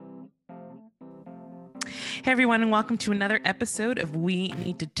Hey, everyone, and welcome to another episode of We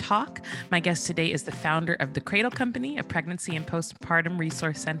Need to Talk. My guest today is the founder of the Cradle Company, a pregnancy and postpartum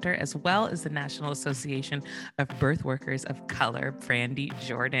resource center, as well as the National Association of Birth Workers of Color, Brandy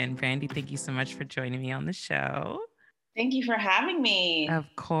Jordan. Brandy, thank you so much for joining me on the show. Thank you for having me.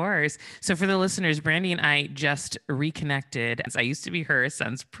 Of course. So for the listeners, Brandy and I just reconnected as I used to be her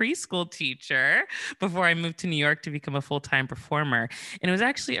son's preschool teacher before I moved to New York to become a full-time performer. And it was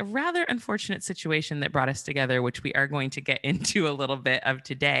actually a rather unfortunate situation that brought us together, which we are going to get into a little bit of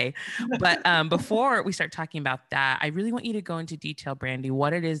today. But before we start talking about that, I really want you to go into detail, Brandy,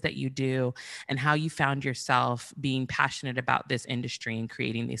 what it is that you do and how you found yourself being passionate about this industry and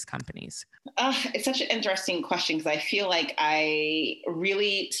creating these companies. It's such an interesting question because I feel like I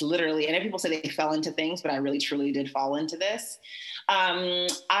really, literally, I know people say they fell into things, but I really, truly did fall into this. When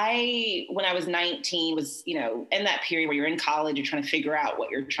I was 19, was, in that period where you're in college, you're trying to figure out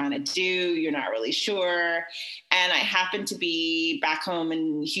what you're trying to do. You're not really sure. And I happened to be back home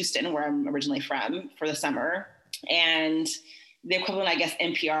in Houston, where I'm originally from, for the summer. And the equivalent, I guess,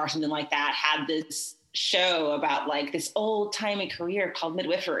 NPR or something like that had this show about like this old timey career called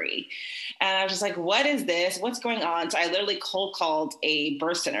midwifery. And I was just like, what is this? What's going on? So I literally cold called a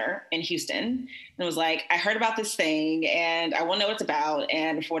birth center in Houston and was like, I heard about this thing and I want to know what it's about.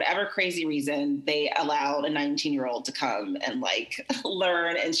 And for whatever crazy reason, they allowed a 19-year-old to come and like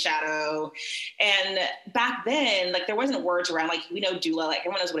learn and shadow. And back then, like there wasn't words around, like, we know doula, like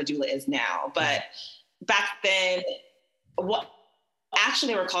everyone knows what a doula is now, but back then,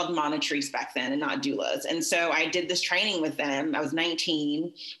 actually, they were called monitrices back then and not doulas. And so I did this training with them. I was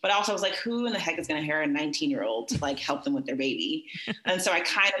 19, but also I was like, who in the heck is going to hire a 19-year-old to like help them with their baby? And so I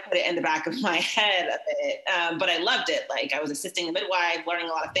kind of put it in the back of my head a bit, but I loved it. Like I was assisting a midwife, learning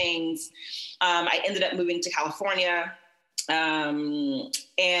a lot of things. I ended up moving to California. And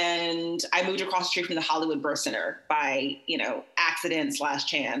I moved across the street from the Hollywood Birth Center by, accident /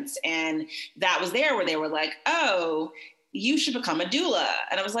 chance. And that was there where they were like, oh, you should become a doula.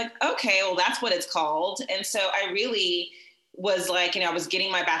 And I was like, okay, well, that's what it's called. And so I really was like, I was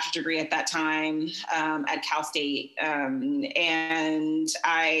getting my bachelor's degree at that time at Cal State. And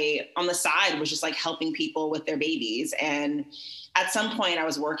I, on the side, was just like helping people with their babies. And at some point I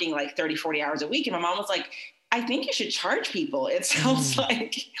was working like 30, 40 hours a week. And my mom was like, I think you should charge people. It sounds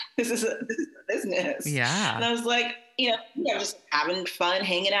like this is a business. Yeah. And I was like, just having fun,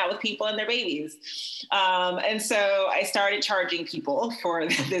 hanging out with people and their babies. And so I started charging people for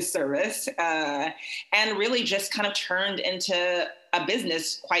this service and really just kind of turned into a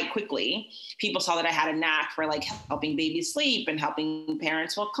business quite quickly. People saw that I had a knack for like helping babies sleep and helping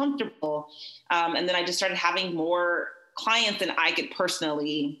parents feel comfortable. And then I just started having more clients than I could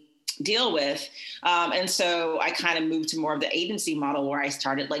personally deal with. And so I kind of moved to more of the agency model where I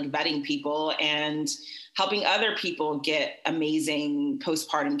started like vetting people and helping other people get amazing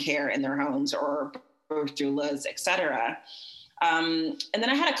postpartum care in their homes or birth doulas, et cetera. And then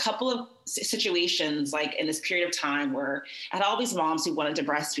I had a couple of situations like in this period of time where I had all these moms who wanted to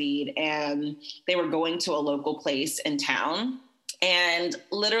breastfeed and they were going to a local place in town. And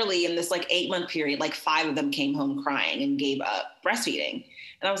literally in this like 8-month period, like 5 of them came home crying and gave up breastfeeding.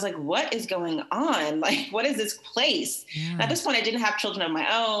 And I was like, what is going on? Like, what is this place? Yeah. And at this point, I didn't have children of my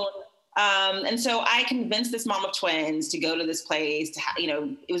own. And so I convinced this mom of twins to go to this place to,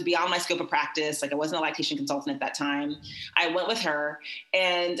 it was beyond my scope of practice. Like I wasn't a lactation consultant at that time. I went with her.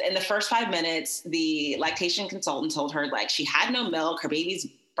 And in the first 5 minutes, the lactation consultant told her like she had no milk, her baby's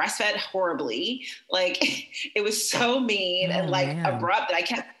breastfed horribly. Like it was so mean and like abrupt that I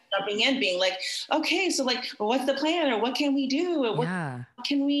kept jumping in being like, okay, so like, well, what's the plan or what can we do? Or what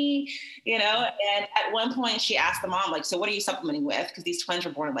can we, and at one point she asked the mom, like, so what are you supplementing with? Because these twins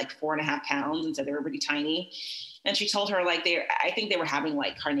were born at like 4.5 pounds. And so they were pretty tiny. And she told her like, I think they were having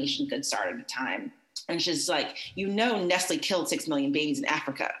like carnation good start at the time. And she's like, Nestle killed 6 million babies in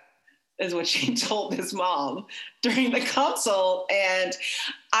Africa, is what she told this mom during the consult. And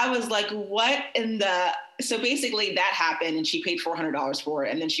I was like, what in the, so basically that happened and she paid $400 for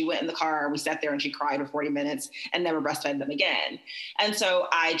it. And then she went in the car, we sat there and she cried for 40 minutes and never breastfed them again. And so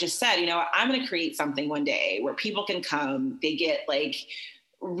I just said, I'm going to create something one day where people can come, they get like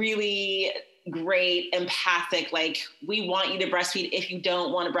really great, empathic, like, we want you to breastfeed. If you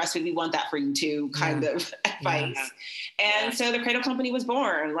don't want to breastfeed, we want that for you too, kind of advice. And so the Cradle Company was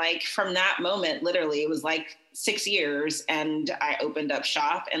born. Like from that moment, literally, it was like 6 years and I opened up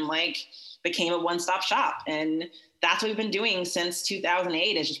shop and like became a one-stop shop. And that's what we've been doing since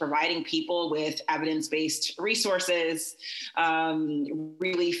 2008, is just providing people with evidence-based resources,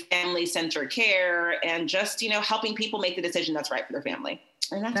 really family-centered care, and just, helping people make the decision that's right for their family.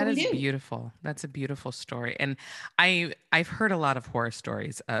 And that's That what we is do. beautiful. That's a beautiful story. And I've heard a lot of horror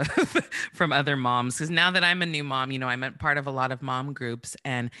stories from other moms, because now that I'm a new mom, I'm a part of a lot of mom groups,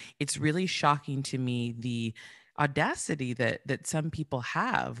 and it's really shocking to me the audacity that some people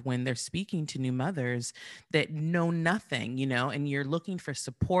have when they're speaking to new mothers that know nothing, and you're looking for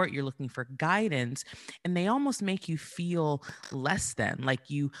support, you're looking for guidance, and they almost make you feel less than, like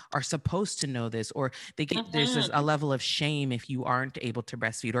you are supposed to know this, or there's a Mhm. level of shame if you aren't able to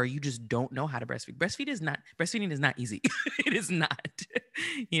breastfeed, or you just don't know how to breastfeed. Breastfeeding is not easy. It is not,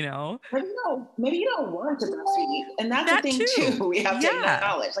 you know. Maybe you don't want to breastfeed. And that's a That thing too. too. We have to Yeah,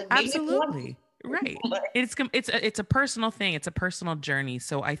 acknowledge. Like maybe you want absolutely. Right. to. It's a personal thing. It's a personal journey.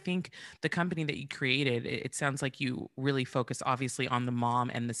 So I think the company that you created, it sounds like you really focus obviously on the mom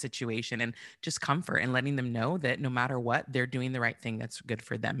and the situation, and just comfort and letting them know that no matter what, they're doing the right thing that's good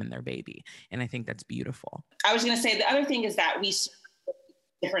for them and their baby. And I think that's beautiful. I was going to say the other thing is that we serve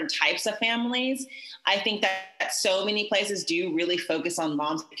different types of families. I think that so many places do really focus on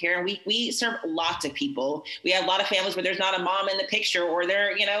mom's care, and we serve lots of people. We have a lot of families where there's not a mom in the picture, or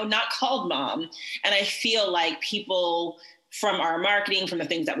they're not called mom. And I feel like people, from our marketing, from the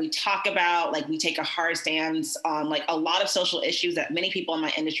things that we talk about, like we take a hard stance on like a lot of social issues that many people in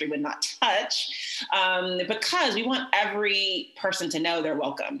my industry would not touch, because we want every person to know they're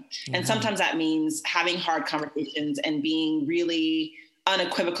welcome. And Yeah. sometimes that means having hard conversations and being really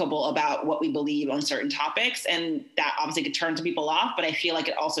unequivocal about what we believe on certain topics. And that obviously could turn some people off, but I feel like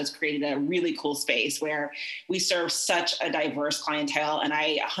it also has created a really cool space where we serve such a diverse clientele. And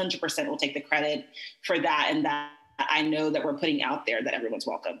I 100% will take the credit for that. And that I know that we're putting out there that everyone's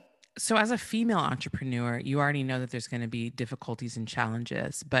welcome. So as a female entrepreneur, you already know that there's going to be difficulties and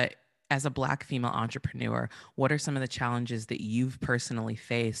challenges, but as a Black female entrepreneur, what are some of the challenges that you've personally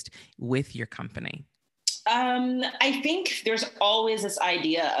faced with your company? I think there's always this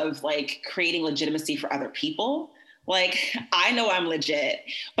idea of like creating legitimacy for other people. Like, I know I'm legit,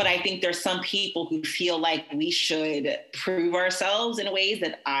 but I think there's some people who feel like we should prove ourselves in ways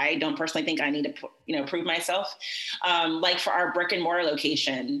that I don't personally think I need to, prove myself. Like for our brick and mortar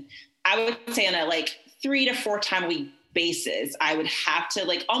location, I would say on a like 3 to 4 time a week basis, I would have to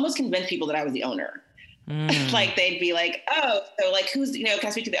like almost convince people that I was the owner. Mm, Like they'd be like, oh, so like who's, can I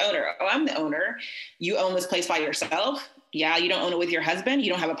speak to the owner? Oh, I'm the owner. You own this place by yourself? Yeah, you don't own it with your husband.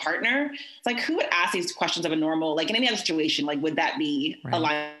 You don't have a partner. It's like, who would ask these questions of a normal, like in any other situation, like would that be a right.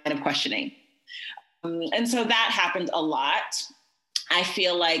 line of questioning? And so that happened a lot. I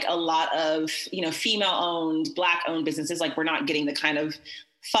feel like a lot of, female owned, Black owned businesses, like we're not getting the kind of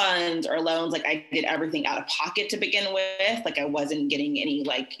funds or loans. Like I did everything out of pocket to begin with. Like I wasn't getting any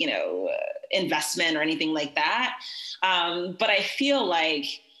like, investment or anything like that. But I feel like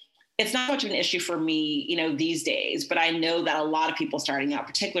it's not much of an issue for me, these days, but I know that a lot of people starting out,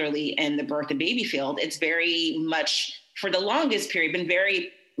 particularly in the birth and baby field, it's very much, for the longest period, been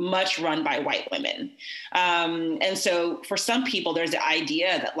very much run by white women. And so for some people, there's the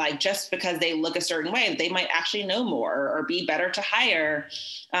idea that like, just because they look a certain way, they might actually know more or be better to hire.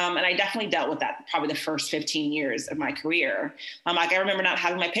 And I definitely dealt with that probably the first 15 years of my career. Like I remember not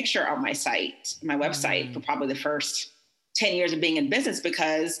having my picture on my website for probably the first 10 years of being in business,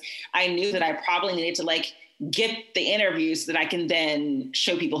 because I knew that I probably needed to like get the interviews so that I can then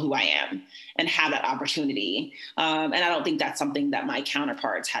show people who I am and have that opportunity. And I don't think that's something that my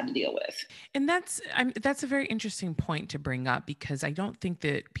counterparts had to deal with. And that's a very interesting point to bring up, because I don't think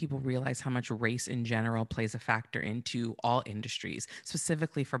that people realize how much race in general plays a factor into all industries,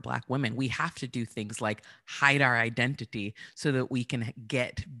 specifically for Black women. We have to do things like hide our identity so that we can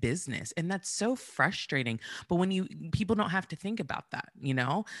get business. And that's so frustrating. But people don't have to think about that.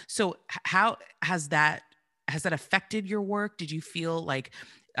 So how has that affected your work? Did you feel like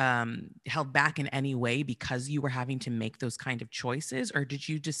held back in any way because you were having to make those kind of choices? Or did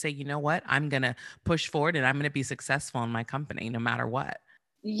you just say, you know what, I'm going to push forward and I'm going to be successful in my company no matter what?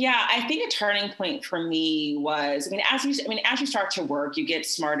 Yeah, I think a turning point for me was, as you start to work, you get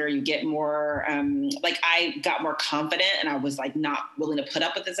smarter, you get more, like I got more confident, and I was like not willing to put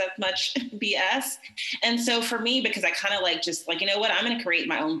up with this as much BS. And so for me, because I kind of like just like, you know what, I'm going to create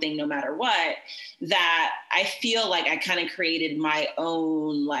my own thing no matter what, that I feel like I kind of created my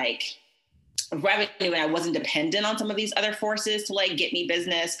own like revenue, and I wasn't dependent on some of these other forces to like get me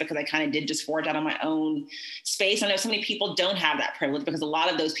business, because I kind of did just forge out on my own space. I know so many people don't have that privilege, because a lot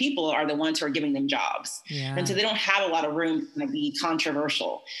of those people are the ones who are giving them jobs. And Yeah. so they don't have a lot of room to be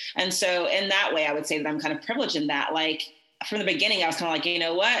controversial. And so in that way, I would say that I'm kind of privileged in that, like, from the beginning, I was kind of like, you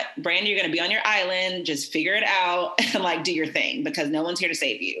know what, Brandy, you're going to be on your island, just figure it out and like do your thing because no one's here to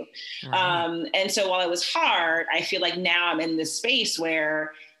save you. Right. And so while it was hard, I feel like now I'm in this space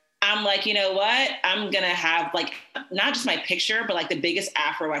where I'm like, you know what, I'm going to have like, not just my picture, but like the biggest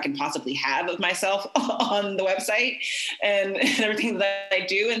afro I can possibly have of myself on the website and everything that I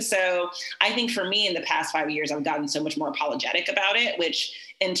do. And so I think for me in the past 5 years, I've gotten so much more apologetic about it,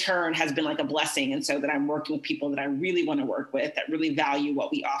 which in turn has been like a blessing. And so that I'm working with people that I really want to work with, that really value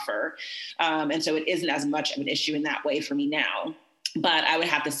what we offer. And so it isn't as much of an issue in that way for me now. But I would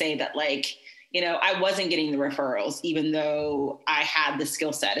have to say that like, you know, I wasn't getting the referrals, even though I had the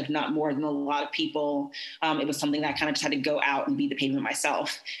skill set, if not more than a lot of people. It was something that I kind of just had to go out and beat the pavement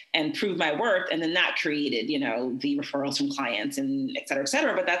myself and prove my worth. And then that created, you know, the referrals from clients and et cetera, et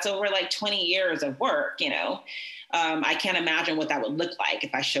cetera. But that's over like 20 years of work, you know. I can't imagine what that would look like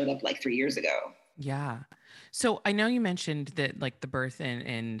if I showed up like 3 years ago. Yeah. So I know you mentioned that like the birth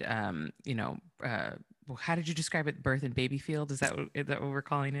and you know, how did you describe it? Birth and baby field? Is that what we're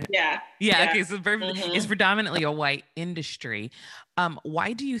calling it? Yeah. Yeah. Okay. So birth is predominantly a white industry.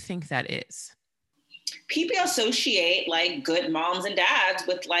 Why do you think that is? People associate like good moms and dads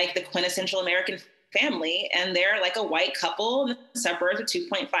with like the quintessential American family, and they're like a white couple in the suburbs with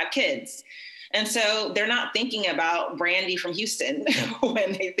 2.5 kids. And so they're not thinking about Brandy from Houston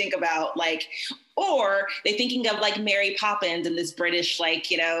when they think about like, or they're thinking of like Mary Poppins and this British, like,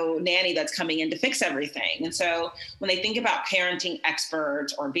 you know, nanny that's coming in to fix everything. And so when they think about parenting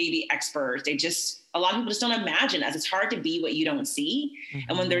experts or baby experts, a lot of people just don't imagine as it's hard to be what you don't see. Mm-hmm.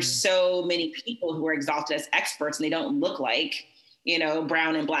 And when there's so many people who are exalted as experts and they don't look like, you know,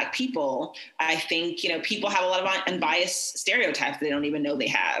 brown and black people, I think, you know, people have a lot of unbiased stereotypes they don't even know they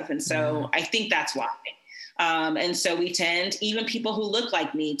have. And so I think that's why. And so even people who look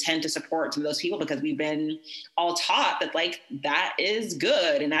like me tend to support some of those people because we've been all taught that like, that is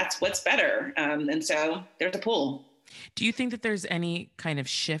good and that's what's better. And so there's a pull. Do you think that there's any kind of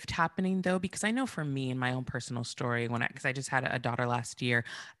shift happening though? Because I know for me in my own personal story, because I just had a daughter last year,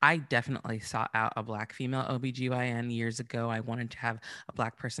 I definitely sought out a Black female OBGYN years ago. I wanted to have a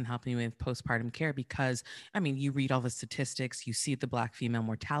Black person helping me with postpartum care because, I mean, you read all the statistics, you see the Black female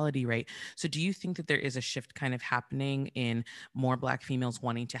mortality rate. So do you think that there is a shift kind of happening in more Black females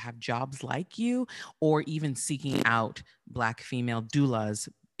wanting to have jobs like you, or even seeking out Black female doulas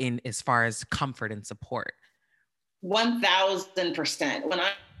in as far as comfort and support? 1000%. When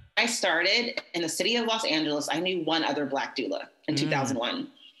I started in the city of Los Angeles, I knew one other Black doula in 2001.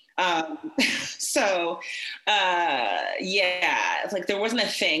 It's like there wasn't a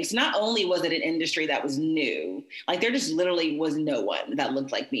thing. So not only was it an industry that was new, like there just literally was no one that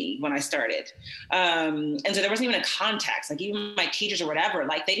looked like me when I started. And so there wasn't even a context, like even my teachers or whatever,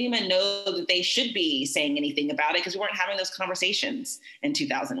 like they didn't even know that they should be saying anything about it because we weren't having those conversations in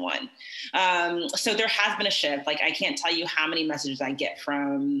 2001. So there has been a shift. Like I can't tell you how many messages I get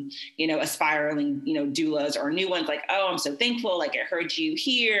from, you know, aspiring, you know, doulas or new ones like, oh, I'm so thankful. Like I heard you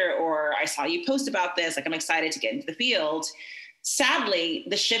here, or I saw you post about this. Like I'm excited to get into the field. Sadly,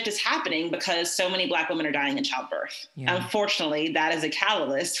 the shift is happening because so many Black women are dying in childbirth. Yeah. Unfortunately, that is a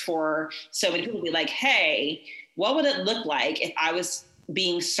catalyst for so many people to be like, hey, what would it look like if I was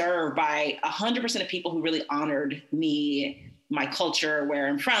being served by 100% of people who really honored me, my culture, where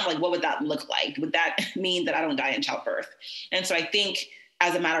I'm from? Like, what would that look like? Would that mean that I don't die in childbirth? And so I think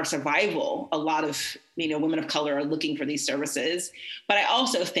as a matter of survival, a lot of, you know, women of color are looking for these services. But I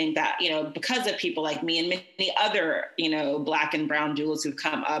also think that, you know, because of people like me and many other, you know, Black and brown doulas who've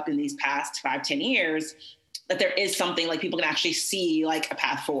come up in these past 5-10 years, that there is something like people can actually see like a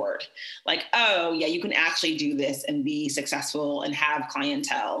path forward. Like, oh yeah, you can actually do this and be successful and have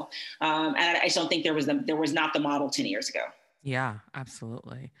clientele. And I just don't think there was not the model 10 years ago. Yeah,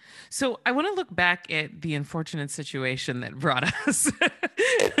 absolutely. So I want to look back at the unfortunate situation that brought us,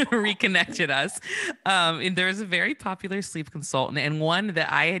 reconnected us. And there was a very popular sleep consultant and one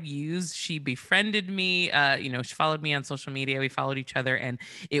that I had used. She befriended me, you know, she followed me on social media. We followed each other and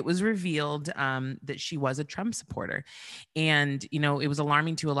it was revealed that she was a Trump supporter. And, you know, it was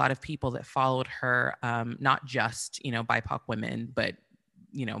alarming to a lot of people that followed her, not just, you know, BIPOC women, but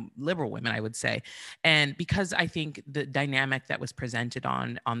you know, liberal women, I would say. And because I think the dynamic that was presented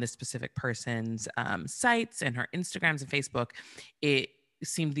on this specific person's sites and her Instagrams and Facebook, it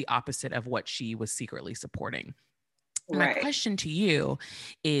seemed the opposite of what she was secretly supporting. And my question to you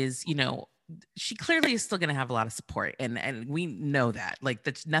is, you know, she clearly is still going to have a lot of support and we know that like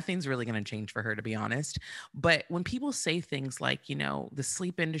that's nothing's really going to change for her, to be honest. But when people say things like, you know, the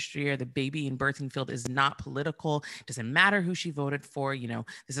sleep industry or the baby and birthing field is not political, doesn't matter who she voted for, you know,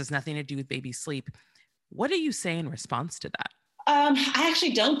 this has nothing to do with baby sleep. What do you say in response to that? I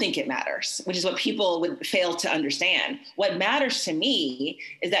actually don't think it matters, which is what people would fail to understand. What matters to me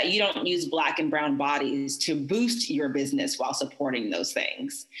is that you don't use Black and brown bodies to boost your business while supporting those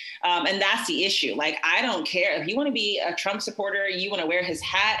things. And that's the issue. Like, I don't care if you want to be a Trump supporter, you want to wear his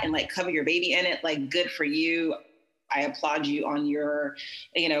hat and like cover your baby in it, like, good for you. I applaud you on your,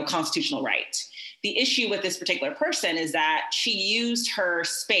 constitutional right. The issue with this particular person is that she used her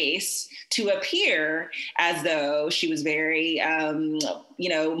space to appear as though she was very,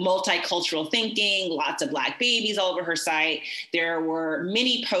 multicultural thinking, lots of Black babies all over her site. There were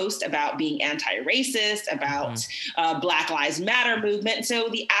many posts about being anti-racist, about Black Lives Matter movement. So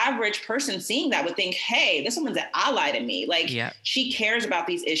the average person seeing that would think, hey, this woman's an ally to me. Like, she cares about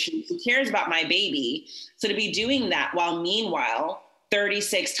these issues. She cares about my baby. So to be doing that while meanwhile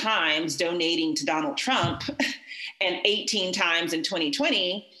 36 times donating to Donald Trump and 18 times in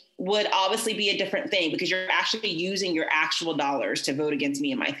 2020 would obviously be a different thing, because you're actually using your actual dollars to vote against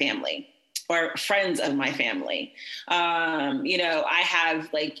me and my family or friends of my family. I have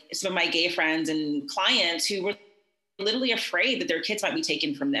like some of my gay friends and clients who were literally afraid that their kids might be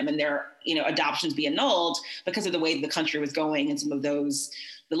taken from them and their, adoptions be annulled because of the way the country was going and some of the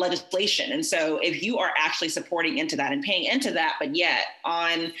legislation. And so if you are actually supporting into that and paying into that, but yet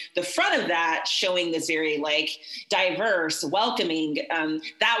on the front of that, showing this very like diverse, welcoming,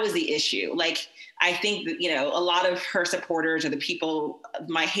 that was the issue. Like, I think that, a lot of her supporters or the people,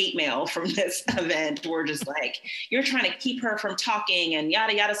 my hate mail from this event were just like, you're trying to keep her from talking and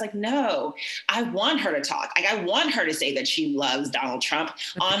yada, yada. It's like, no, I want her to talk. Like, I want her to say that she loves Donald Trump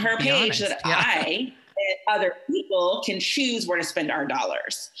on her page, so that I and other people can choose where to spend our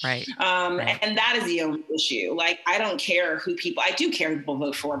dollars. Right. And that is the only issue. Like, I don't care who people, I do care who people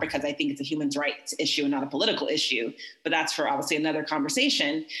vote for, because I think it's a human rights issue and not a political issue, but that's for obviously another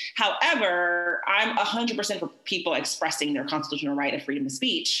conversation. However, I'm 100% for people expressing their constitutional right of freedom of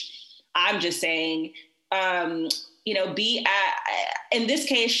speech. I'm just saying, in this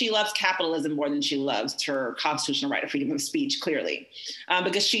case, she loves capitalism more than she loves her constitutional right of freedom of speech, clearly,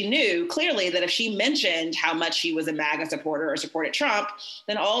 because she knew clearly that if she mentioned how much she was a MAGA supporter or supported Trump,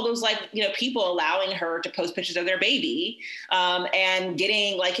 then all those people allowing her to post pictures of their baby and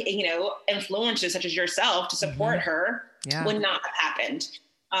getting influencers such as yourself to support her would not have happened.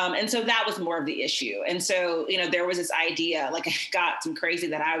 And so that was more of the issue. And so, there was this idea, like, I got some crazy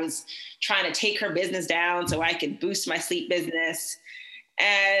that I was trying to take her business down so I could boost my sleep business.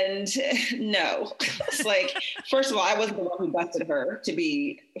 And no, it's like, first of all, I wasn't the one who busted her, to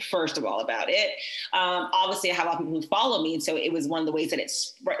be first of all about it. Obviously, I have a lot of people who follow me. And so it was one of the ways that it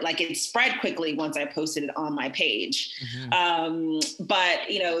spread quickly once I posted it on my page. But,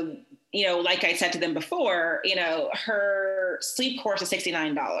 like I said to them before, her sleep course is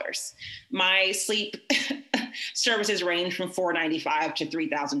 $69. My sleep services range from $495 to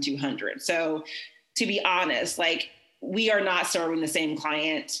 $3,200. So to be honest, like, we are not serving the same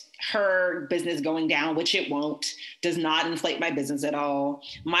client. Her business going down, which it won't, does not inflate my business at all.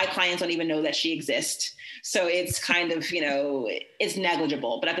 My clients don't even know that she exists. So it's kind of, it's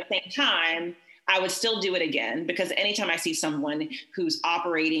negligible. But at the same time, I would still do it again, because anytime I see someone who's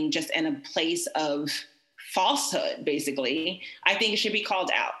operating just in a place of falsehood, basically, I think it should be called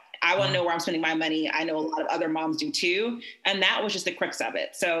out. I want to know where I'm spending my money. I know a lot of other moms do too. And that was just the crux of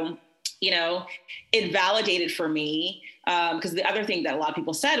it. So, it validated for me, because the other thing that a lot of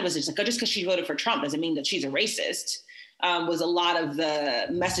people said was just because she voted for Trump doesn't mean that she's a racist, was a lot of the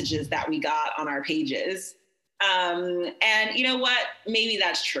messages that we got on our pages. And you know what? Maybe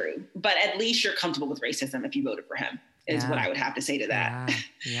that's true, but at least you're comfortable with racism if you voted for him, is what I would have to say to that.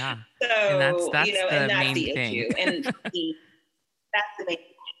 Yeah. So, and that's the issue. And that's the main thing.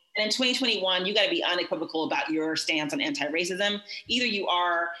 And in 2021, you got to be unequivocal about your stance on anti-racism. Either you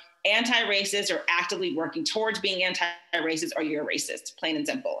are anti-racist or actively working towards being anti-racist, or you're a racist, plain and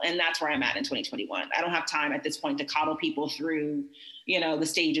simple. And that's where I'm at in 2021. I don't have time at this point to coddle people through, the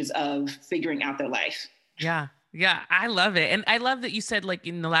stages of figuring out their life. Yeah. I love it. And I love that you said, like,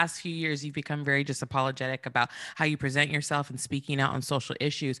 in the last few years, you've become very just apologetic about how you present yourself and speaking out on social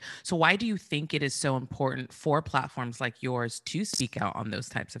issues. So why do you think it is so important for platforms like yours to speak out on those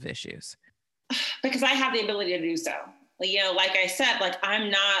types of issues? Because I have the ability to do so. Like I said, like,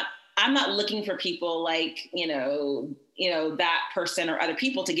 I'm not looking for people like, that person or other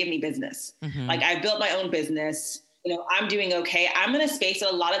people to give me business. Like, I built my own business. I'm doing okay. I'm in a space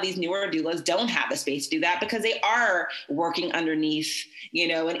that a lot of these newer doulas don't have the space to do that, because they are working underneath,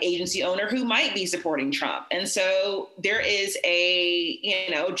 an agency owner who might be supporting Trump. And so there is a,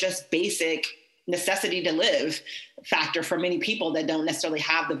 just basic necessity to live factor for many people that don't necessarily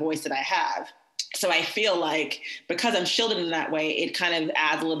have the voice that I have. So I feel like because I'm shielded in that way, it kind of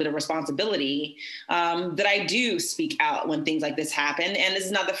adds a little bit of responsibility that I do speak out when things like this happen. And this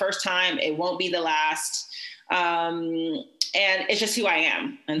is not the first time. It won't be the last. And it's just who I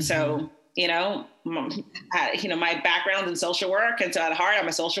am. And so, my background's in social work. And so at heart, I'm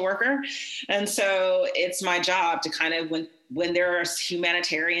a social worker. And so it's my job to kind of, when there are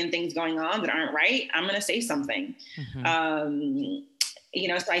humanitarian things going on that aren't right, I'm going to say something.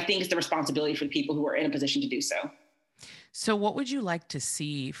 So I think it's the responsibility for the people who are in a position to do so. So what would you like to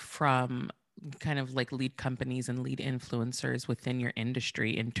see from kind of like lead companies and lead influencers within your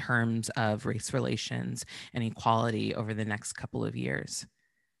industry in terms of race relations and equality over the next couple of years?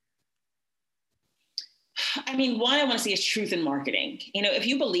 I mean, one I want to see is truth in marketing. If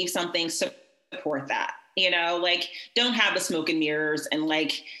you believe something, support that. Don't have the smoke and mirrors and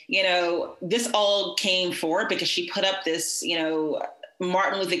this all came forward because she put up this,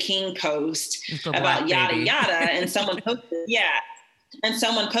 Martin Luther King post about yada, yada. And someone posted, and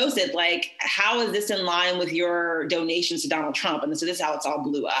someone posted how is this in line with your donations to Donald Trump? And so this is how it's all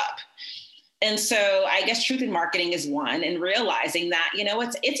blew up. And so I guess truth in marketing is one, and realizing that,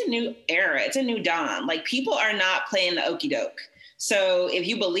 it's a new era. It's a new dawn. People are not playing the okie doke. So if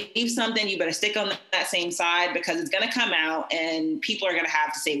you believe something, you better stick on that same side because it's going to come out and people are going to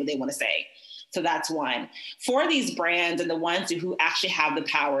have to say what they want to say. So that's one. For these brands and the ones who actually have the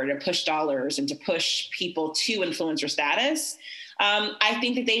power to push dollars and to push people to influencer status, I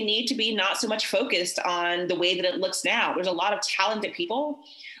think that they need to be not so much focused on the way that it looks now. There's a lot of talented people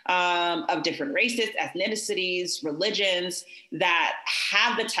of different races, ethnicities, religions that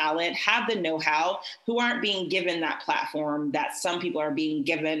have the talent, have the know-how, who aren't being given that platform that some people are being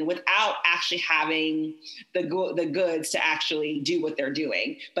given without actually having the goods to actually do what they're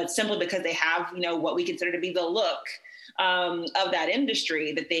doing, but simply because they have, what we consider to be the look of that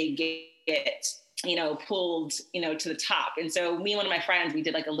industry that they get pulled, to the top. And so me and one of my friends, we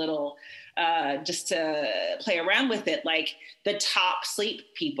did a little, just to play around with it, the top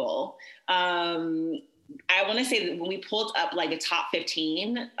sleep people. I want to say that when we pulled up the top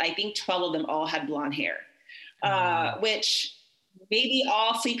 15, I think 12 of them all had blonde hair, which maybe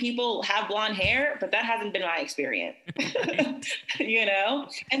all sleep people have blonde hair, but that hasn't been my experience,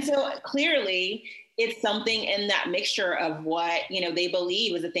 And so clearly it's something in that mixture of what, they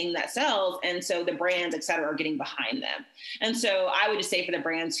believe is the thing that sells. And so the brands, et cetera, are getting behind them. And so I would just say for the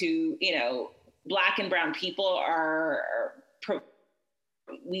brands who, Black and brown people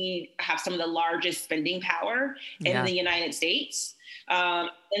we have some of the largest spending power in the United States.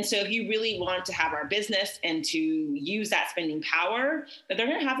 And so if you really want to have our business and to use that spending power, that they're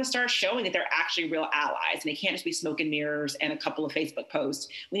going to have to start showing that they're actually real allies. And they can't just be smoke and mirrors and a couple of Facebook posts.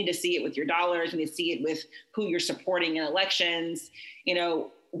 We need to see it with your dollars. We need to see it with who you're supporting in elections.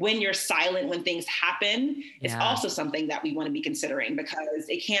 When you're silent when things happen, it's also something that we want to be considering, because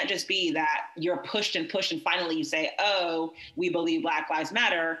it can't just be that you're pushed and finally you say, oh, we believe Black Lives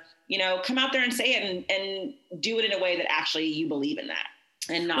Matter. Come out there and say it and do it in a way that actually you believe in that,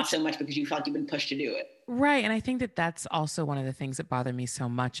 and not so much because you feel like you've been pushed to do it. Right. And I think that that's also one of the things that bothered me so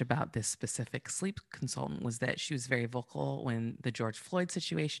much about this specific sleep consultant was that she was very vocal when the George Floyd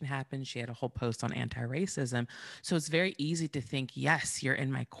situation happened. She had a whole post on anti-racism. So it's very easy to think, yes, you're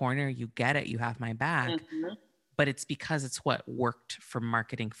in my corner. You get it. You have my back. Mm-hmm. But it's because it's what worked for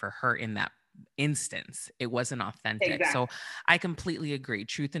marketing for her in that instance. It wasn't authentic. Exactly. So I completely agree.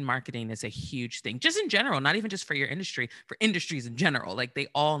 Truth in marketing is a huge thing, just in general, not even just for your industry, for industries in general. They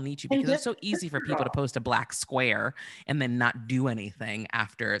all need to, because it's so easy for people to post a black square and then not do anything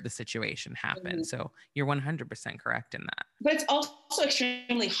after the situation happened. Mm-hmm. So you're 100% correct in that. But it's also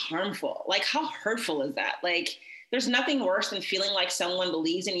extremely harmful. How hurtful is that? There's nothing worse than feeling like someone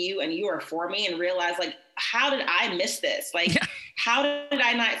believes in you and you are for me, and realize how did I miss this? How did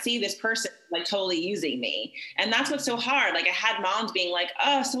I not see this person totally using me? And that's what's so hard. I had moms being like,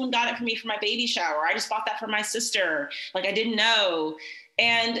 oh, someone got it for me for my baby shower. I just bought that for my sister. I didn't know.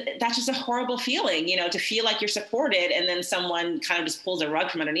 And that's just a horrible feeling, to feel like you're supported and then someone kind of just pulls a rug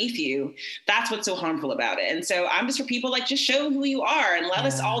from underneath you. That's what's so harmful about it. And so I'm just for people just show who you are and let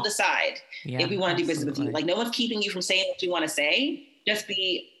us all decide if we want to do business with you. No one's keeping you from saying what you want to say. Just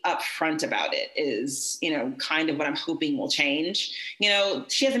be upfront about it is, kind of what I'm hoping will change.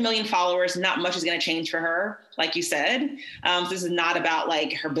 She has 1 million followers. Not much is going to change for her, like you said. So this is not about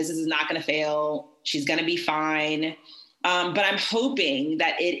her business is not going to fail. She's going to be fine. But I'm hoping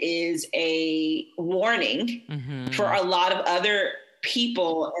that it is a warning for a lot of other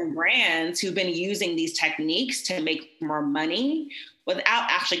people and brands who've been using these techniques to make more money without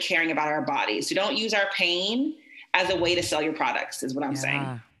actually caring about our bodies. So don't use our pain as a way to sell your products, is what I'm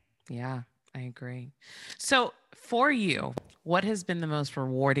saying. Yeah. I agree. So for you, what has been the most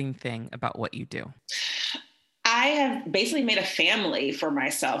rewarding thing about what you do? I have basically made a family for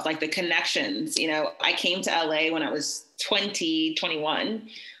myself, like the connections. I came to LA when I was 20, 21.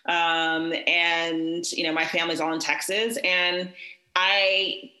 And my family's all in Texas. And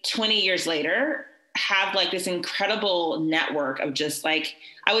 20 years later, have like this incredible network of just like,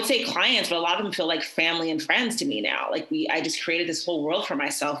 I would say clients, but a lot of them feel like family and friends to me now. Like I just created this whole world for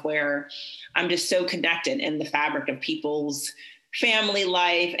myself where I'm just so connected in the fabric of people's family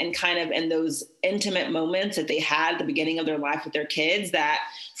life and kind of in those intimate moments that they had at the beginning of their life with their kids, that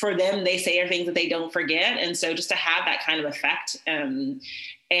for them, they say are things that they don't forget. And so just to have that kind of effect, and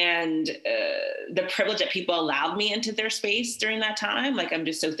the privilege that people allowed me into their space during that time, like I'm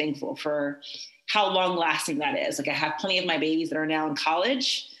just so thankful for how long lasting that is. Like I have plenty of my babies that are now in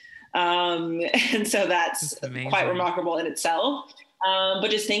college. And so that's quite remarkable in itself. But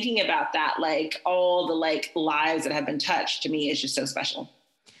just thinking about that, like all the like lives that have been touched, to me is just so special.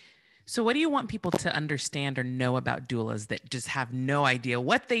 So what do you want people to understand or know about doulas that just have no idea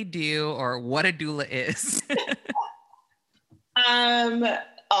what they do or what a doula is?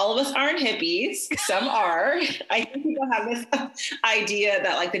 All of us aren't hippies. Some are. I think people have this idea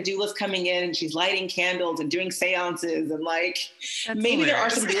that like the doula's coming in and she's lighting candles and doing seances and like maybe there are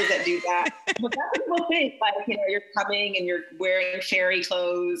some doulas that do that. But that's what people think. Like, you're coming and you're wearing fairy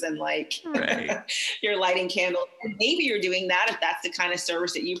clothes and like you're lighting candles. And maybe you're doing that if that's the kind of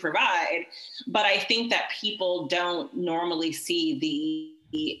service that you provide. But I think that people don't normally see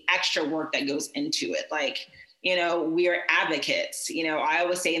the extra work that goes into it. Like, we are advocates. I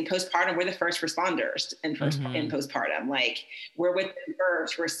always say in postpartum, we're the first responders in postpartum. Like we're with the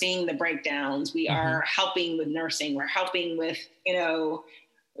births, we're seeing the breakdowns. We are helping with nursing. We're helping with,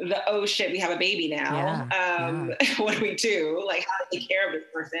 the, oh shit, we have a baby now. What do we do? Like how to take care of this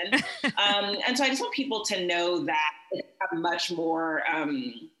person? And so I just want people to know that it's much more,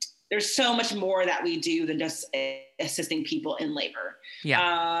 there's so much more that we do than just assisting people in labor.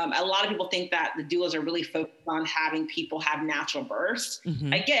 A lot of people think that the doulas are really focused on having people have natural births.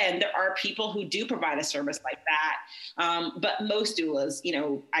 Again, there are people who do provide a service like that. But most doulas,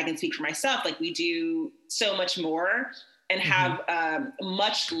 I can speak for myself, like we do so much more and have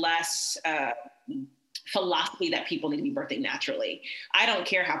much less philosophy that people need to be birthing naturally. I don't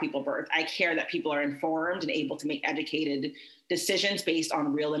care how people birth. I care that people are informed and able to make educated decisions based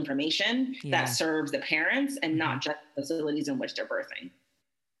on real information that serves the parents and not just facilities in which they're birthing.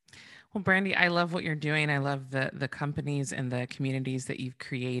 Well, Brandy, I love what you're doing. I love the companies and the communities that you've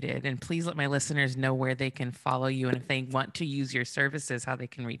created. And please let my listeners know where they can follow you and if they want to use your services, how they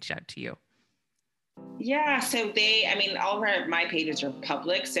can reach out to you. Yeah, so all of my pages are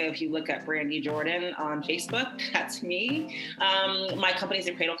public. So if you look up Brandy Jordan on Facebook, that's me. My company's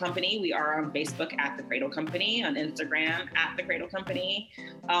The Cradle Company. We are on Facebook at The Cradle Company, on Instagram at The Cradle Company.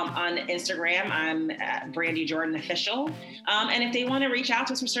 On Instagram, I'm at Brandy Jordan Official. And if they want to reach out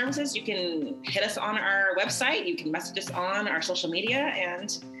to us for services, you can hit us on our website. You can message us on our social media,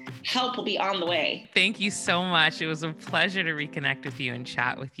 and help will be on the way. Thank you so much. It was a pleasure to reconnect with you and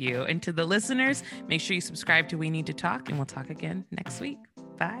chat with you. And to the listeners, make sure you subscribe to We Need to Talk, and we'll talk again next week.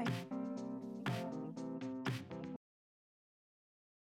 Bye.